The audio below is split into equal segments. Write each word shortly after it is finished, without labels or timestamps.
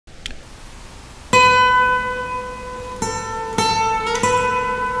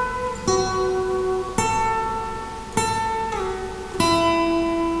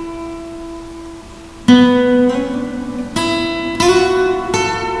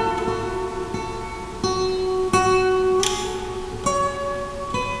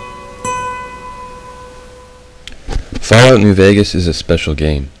Fallout New Vegas is a special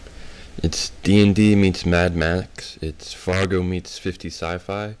game. It's D&D meets Mad Max, it's Fargo meets 50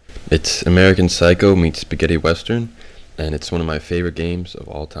 sci-fi, it's American Psycho meets spaghetti western, and it's one of my favorite games of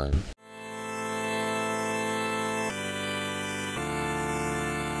all time.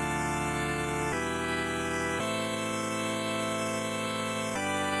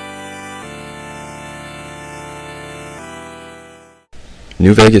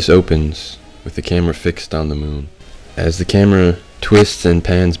 New Vegas opens with the camera fixed on the moon. As the camera twists and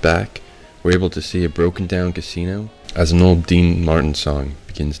pans back, we're able to see a broken down casino as an old Dean Martin song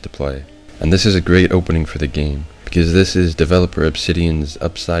begins to play. And this is a great opening for the game, because this is developer Obsidian's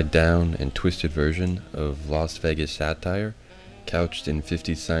upside down and twisted version of Las Vegas satire, couched in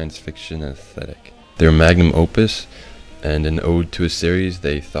 50s science fiction aesthetic. Their magnum opus, and an ode to a series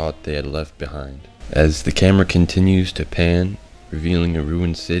they thought they had left behind. As the camera continues to pan, revealing a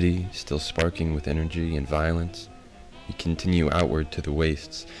ruined city still sparking with energy and violence, you continue outward to the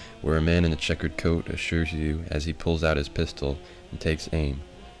wastes, where a man in a checkered coat assures you as he pulls out his pistol and takes aim,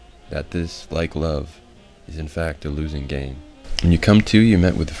 that this, like love, is in fact a losing game. When you come to, you're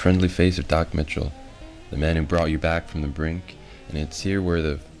met with the friendly face of Doc Mitchell, the man who brought you back from the brink, and it's here where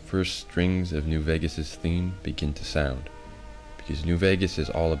the first strings of New Vegas' theme begin to sound. Because New Vegas is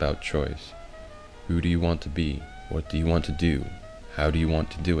all about choice. Who do you want to be? What do you want to do? How do you want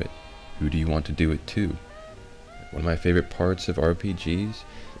to do it? Who do you want to do it to? One of my favorite parts of RPGs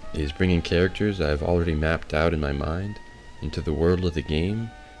is bringing characters I've already mapped out in my mind into the world of the game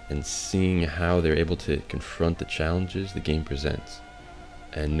and seeing how they're able to confront the challenges the game presents.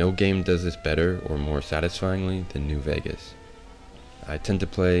 And no game does this better or more satisfyingly than New Vegas. I tend to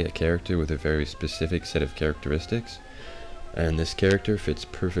play a character with a very specific set of characteristics, and this character fits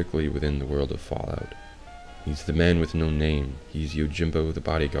perfectly within the world of Fallout. He's the man with no name. He's Yojimbo the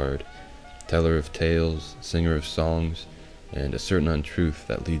bodyguard, teller of tales, singer of songs, and a certain untruth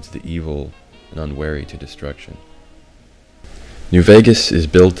that leads the evil and unwary to destruction. New Vegas is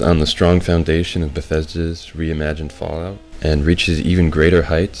built on the strong foundation of Bethesda's reimagined Fallout, and reaches even greater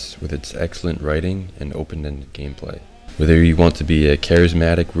heights with its excellent writing and open-ended gameplay. Whether you want to be a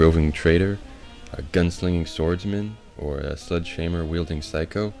charismatic roving trader, a gunslinging swordsman, or a sledgehammer-wielding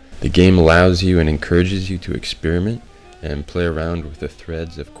psycho, the game allows you and encourages you to experiment and play around with the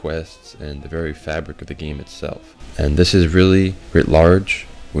threads of quests and the very fabric of the game itself. And this is really writ large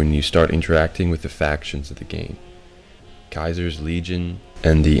when you start interacting with the factions of the game. Kaiser's Legion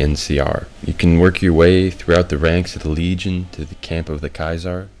and the NCR. You can work your way throughout the ranks of the Legion to the camp of the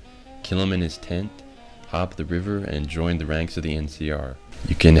Kaiser, kill him in his tent, hop the river, and join the ranks of the NCR.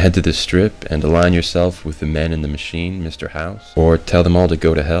 You can head to the Strip and align yourself with the man in the machine, Mr. House, or tell them all to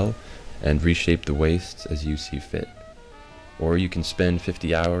go to hell and reshape the wastes as you see fit. Or you can spend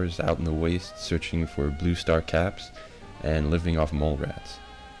 50 hours out in the wastes searching for blue star caps and living off mole rats.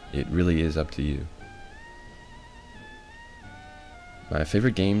 It really is up to you. My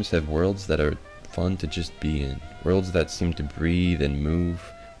favorite games have worlds that are fun to just be in, worlds that seem to breathe and move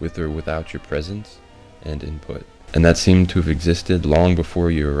with or without your presence and input, and that seemed to have existed long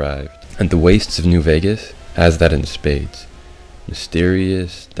before you arrived. And the wastes of New Vegas has that in spades.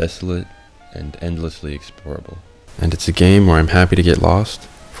 Mysterious, desolate, and endlessly explorable. And it's a game where I'm happy to get lost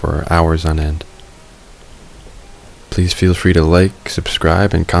for hours on end. Please feel free to like,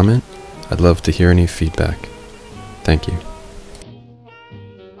 subscribe, and comment. I'd love to hear any feedback. Thank you.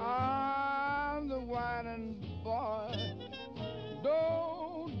 I'm the whining boy,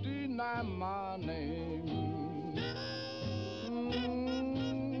 don't deny my name.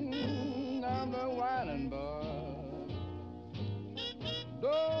 I'm the whining boy,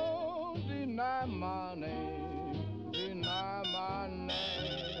 don't deny my name, deny my name.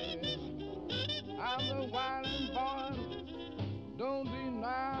 I'm the whining boy, don't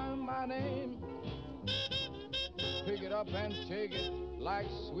deny my name. Pick it up and take it like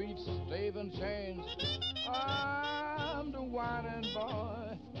sweet staving chains. I'm the whining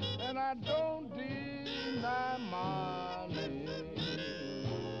boy, and I don't deny my